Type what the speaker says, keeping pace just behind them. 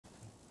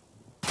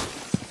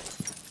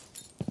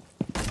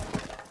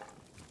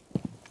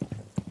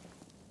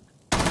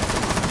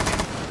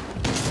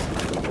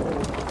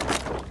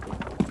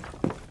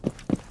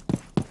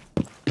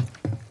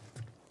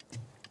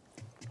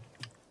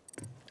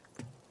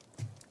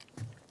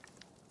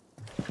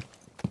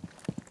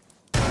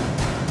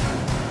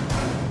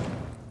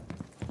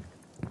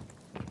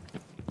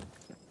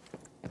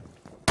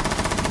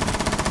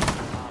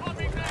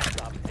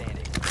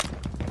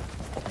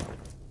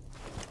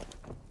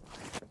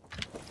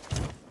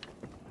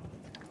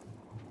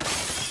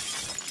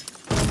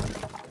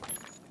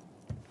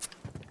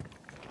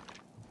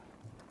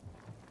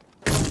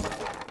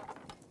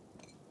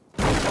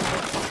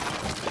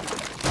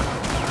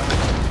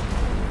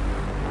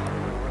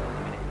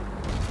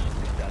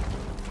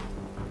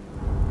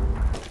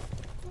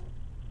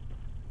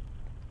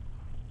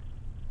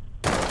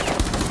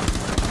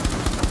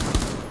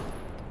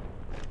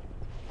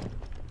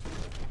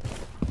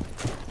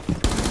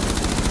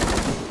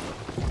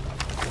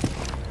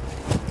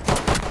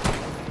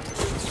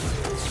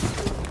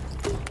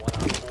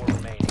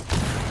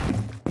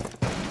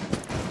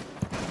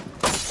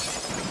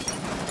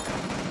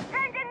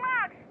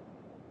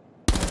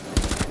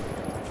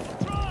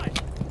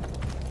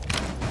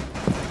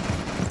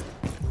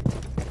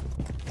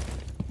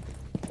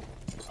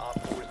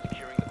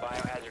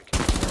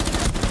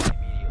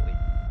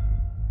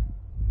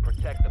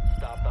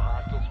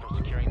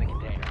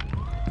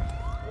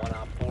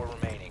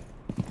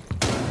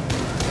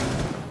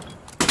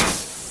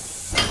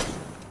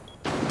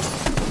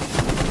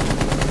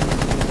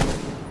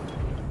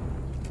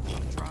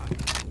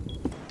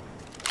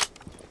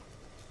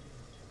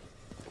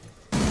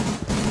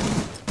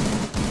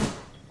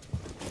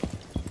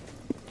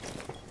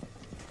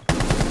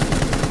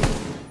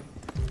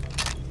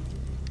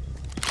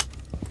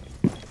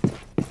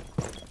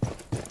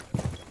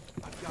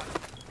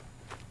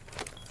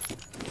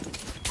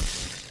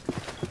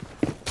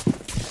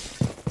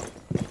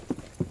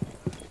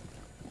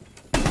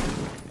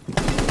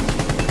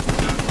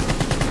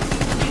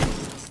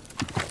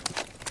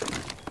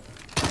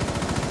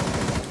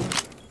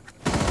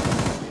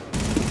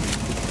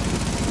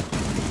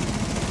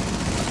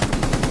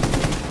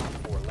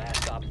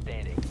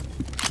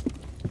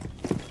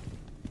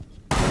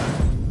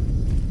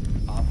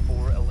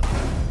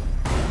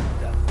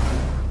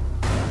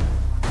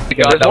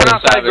god, There's that one was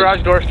outside the savage.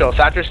 garage door still.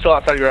 Factor's still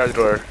outside the garage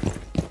door.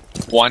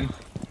 One.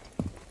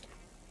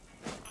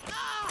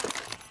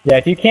 Yeah,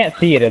 if you can't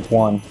see it, it's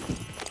one.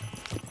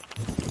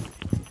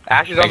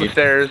 Ash is on Thank the you.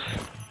 stairs.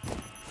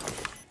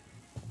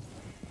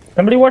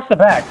 Somebody watch the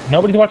back.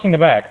 Nobody's watching the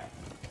back.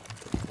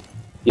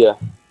 Yeah.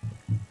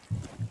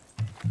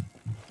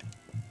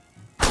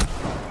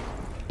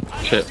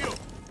 Shit.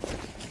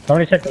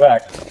 Somebody check the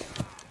back.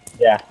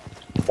 Yeah.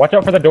 Watch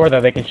out for the door, though.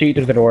 They can shoot you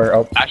through the door.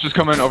 Oh. Ash is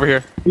coming over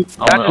here.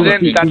 Thatch is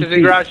in. Thatch is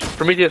in garage.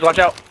 Prometheus, watch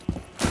out.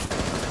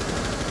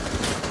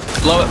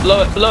 Blow it,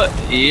 blow it, blow it.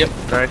 Yep.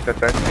 Nice,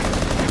 that's nice.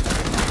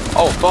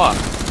 Oh, fuck.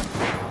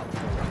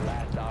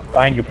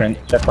 Behind you, Prince.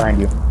 Just behind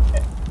you.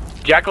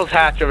 Jackal's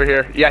hatch over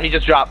here. Yeah, he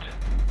just dropped.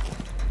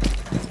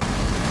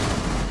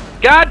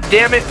 God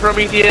damn it,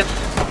 Prometheus.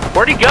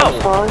 Where'd he go?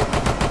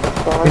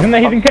 He's in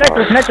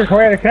connector. Connector.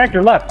 Corey,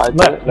 connector. Left. I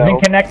Left. don't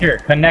He's in know. connector.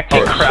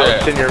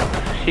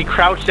 Connector. He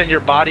crouched in your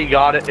body,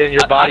 got it, and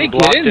your How body did he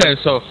blocked get in it. there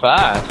so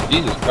fast?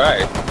 Jesus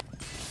Christ.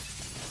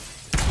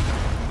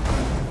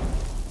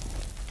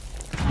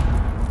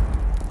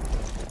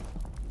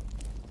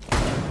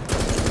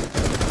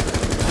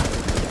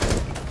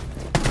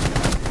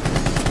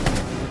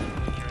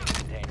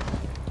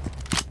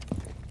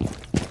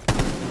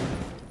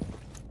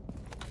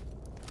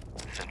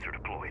 Sensor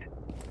deployed.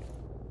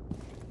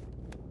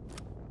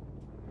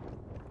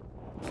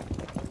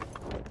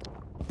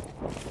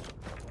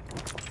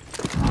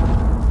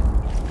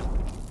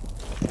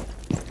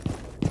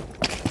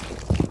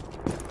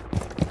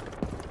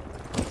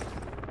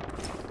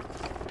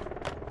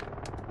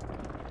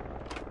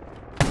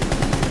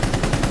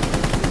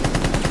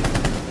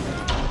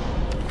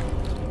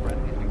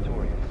 Friendly is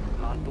victorious.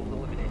 Hostiles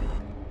eliminated.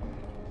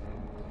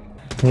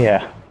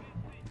 Yeah.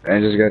 I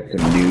just got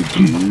some new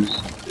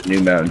juice, the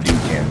new Mountain Dew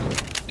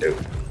cans too.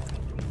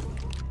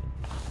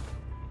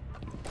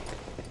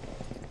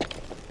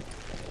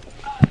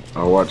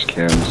 I'll watch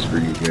cams for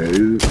you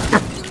guys.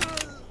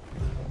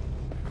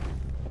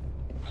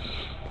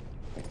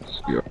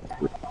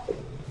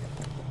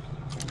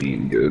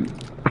 Being good.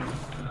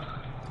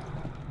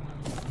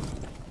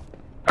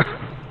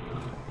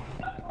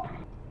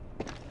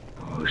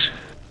 Oh shit.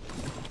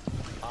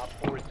 Op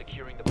 4 is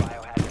securing the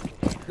biohazard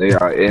container. They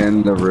are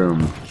in the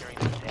room. Securing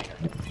the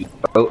container.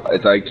 Oh,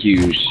 it's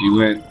IQ. She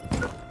went.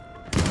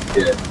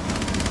 Yeah.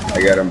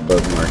 I got them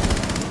both marked.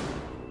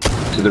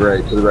 To the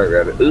right,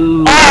 Rabbit.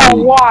 Ooh.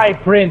 Oh, why,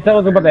 Prince? I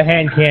was about to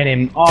hand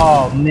cannon.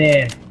 Oh,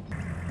 man.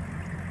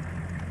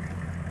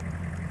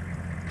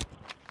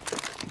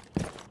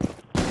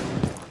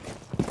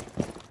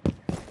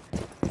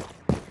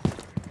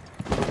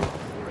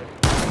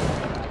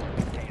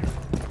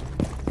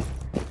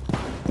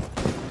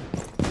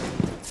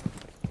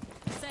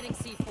 Setting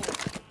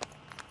C4.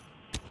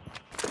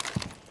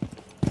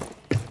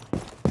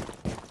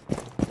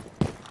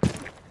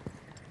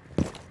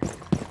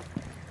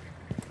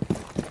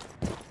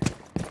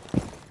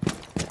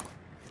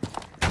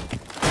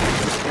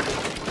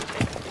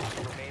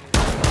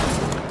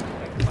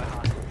 Affected by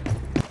hostiles.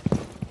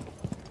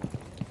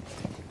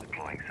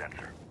 Deploying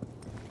sensor.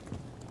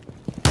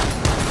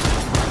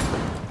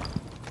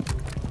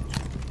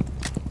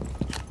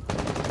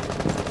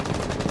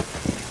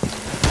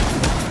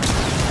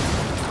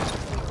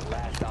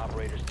 Last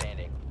operator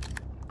standing.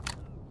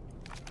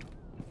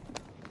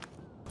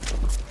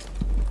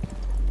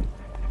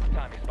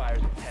 Time expires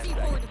in 10 C4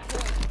 seconds.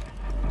 deployed.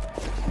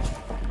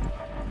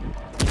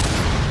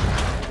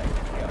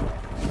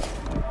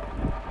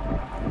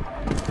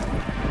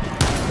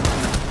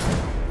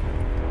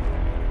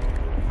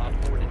 Op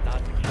 4 did not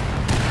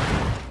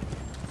secure.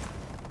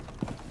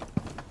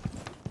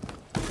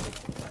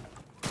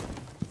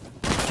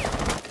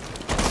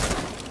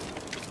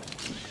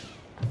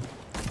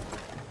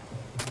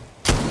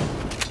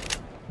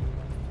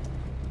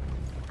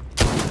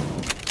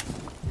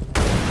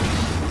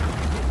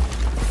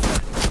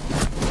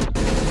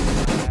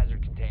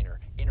 Hazard container.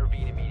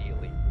 Intervene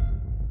immediately.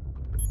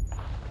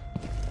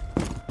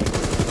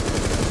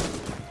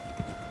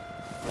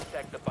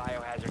 Protect the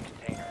biohazard